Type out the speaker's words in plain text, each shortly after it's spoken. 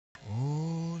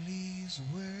is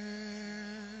well,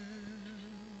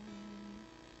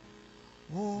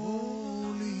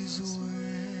 all is well.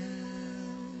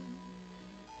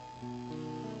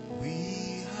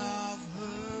 We have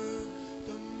heard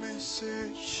the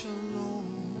message,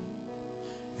 shalom,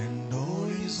 and all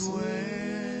is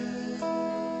well.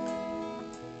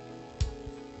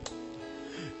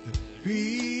 There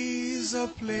is a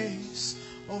place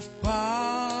of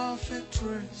perfect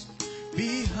rest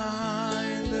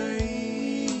behind the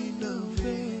inner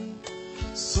veil,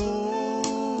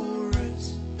 so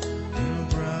rest in a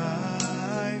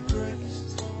bright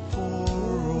rest, for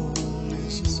all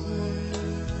is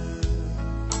well,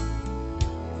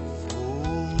 for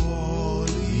all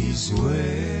is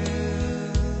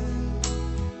well,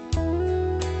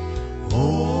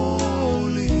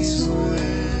 all is well.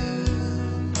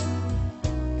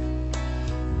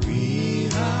 We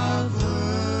have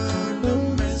heard the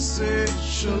message,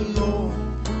 shalom,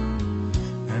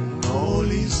 and all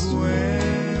is well.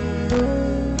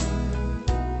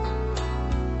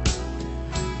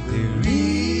 There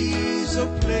is a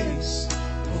place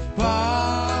of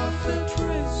perfect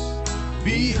rest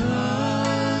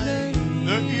behind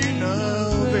the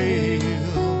inner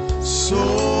veil,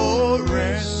 so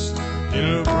rest in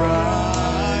a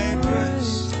bright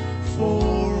rest,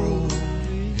 for all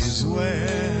is well.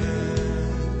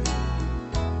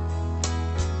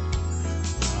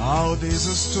 Now there's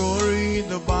a story in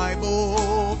the Bible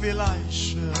of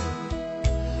Elisha,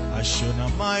 a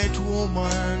Shunammite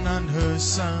woman and her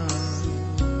son.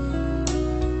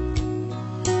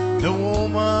 The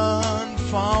woman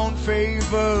found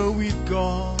favor with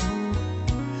God,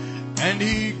 and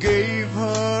He gave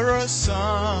her a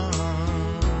son.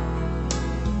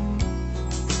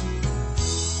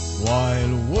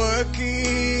 While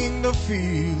working the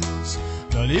fields,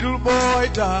 the little boy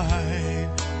died,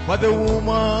 but the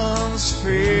woman's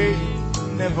faith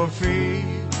never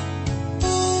failed.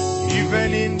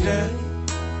 Even in death,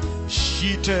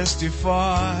 she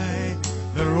testified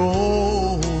that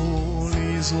all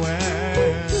is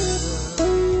well.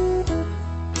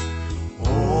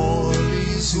 All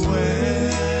is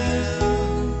well.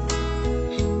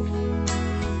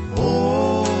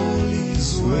 All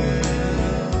is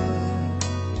well.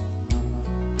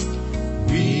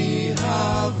 We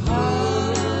have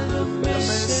heard the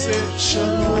message,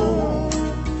 shalom,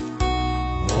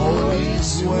 all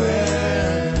is well.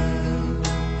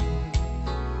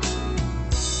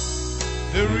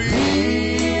 There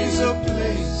is a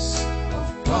place of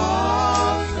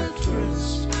perfect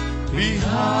rest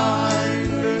behind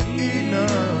the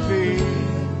inner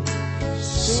veil,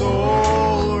 so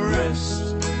rest,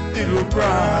 little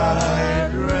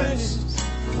bright rest,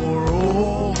 for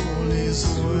all is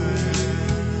well.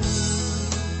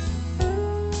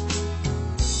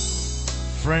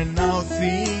 Friend, now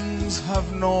things have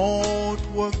not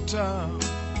worked out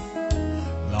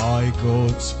like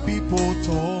God's people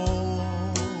thought,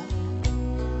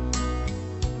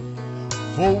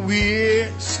 for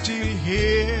we're still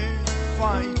here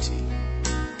fighting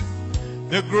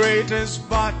the greatest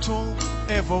battle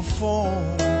ever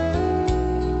fought.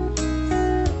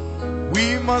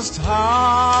 We must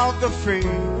have the faith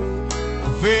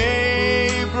of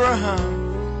Abraham,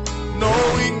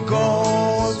 knowing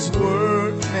God's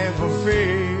word never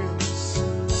fails.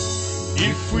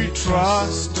 If we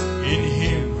trust in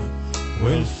Him,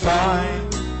 we'll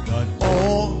find that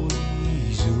all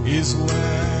is well.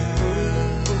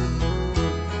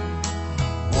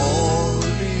 All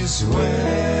is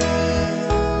well.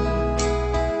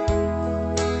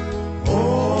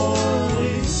 All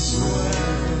is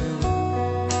well.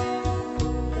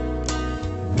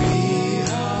 We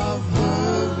have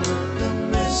heard the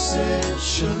message,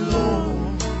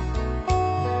 shalom,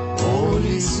 all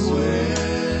is well.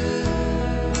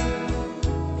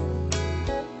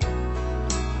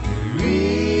 There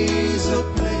is a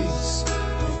place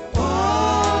of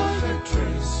perfect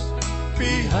rest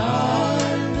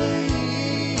behind the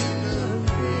inner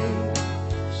veil,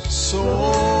 so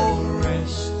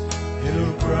rest in a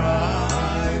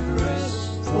bright rest,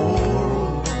 for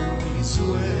all is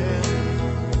well.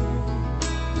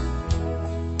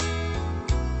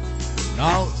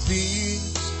 Now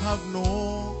things have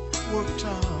not worked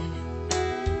out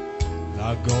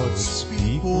like God's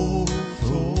people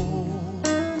thought.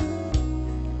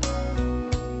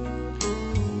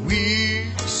 We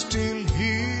still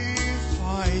here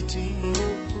fighting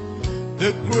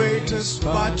the greatest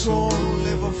battle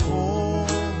ever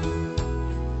fought.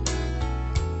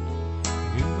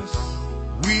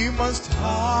 We must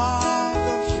have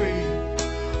the faith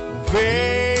of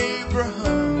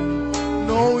Abraham,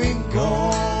 knowing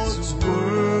God's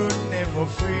word never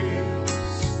fails.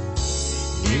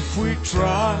 If If we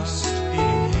trust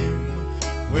in Him,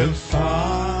 we'll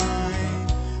find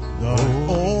that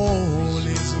all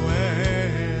is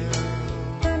well.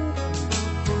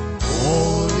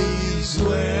 All is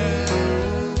well.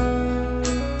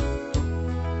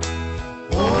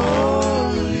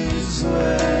 All is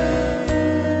well.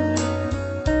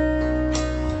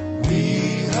 We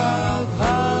have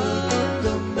heard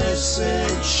the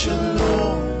message,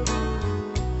 Shalom.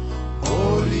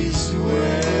 All is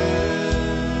well.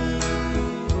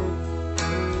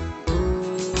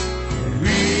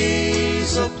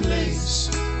 A place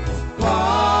of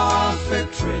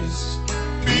perfect rest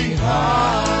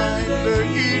behind the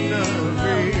inner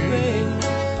veil.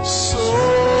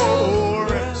 So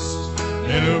rest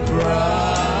in a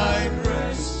bright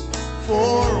rest,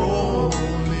 for all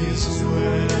is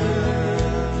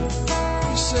well.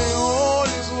 We say all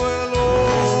is well,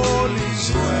 all is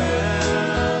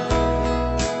well,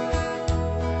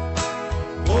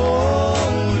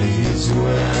 all is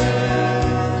well.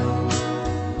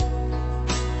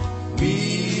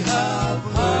 We have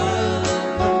heard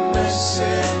the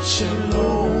message,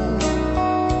 Shalom,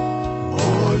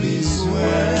 all is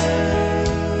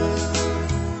well.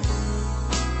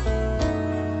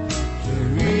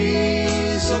 There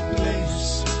is a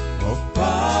place of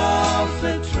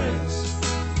perfect rest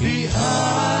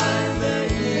behind the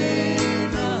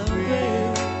inner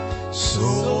veil. So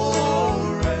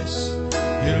rest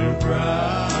in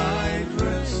bright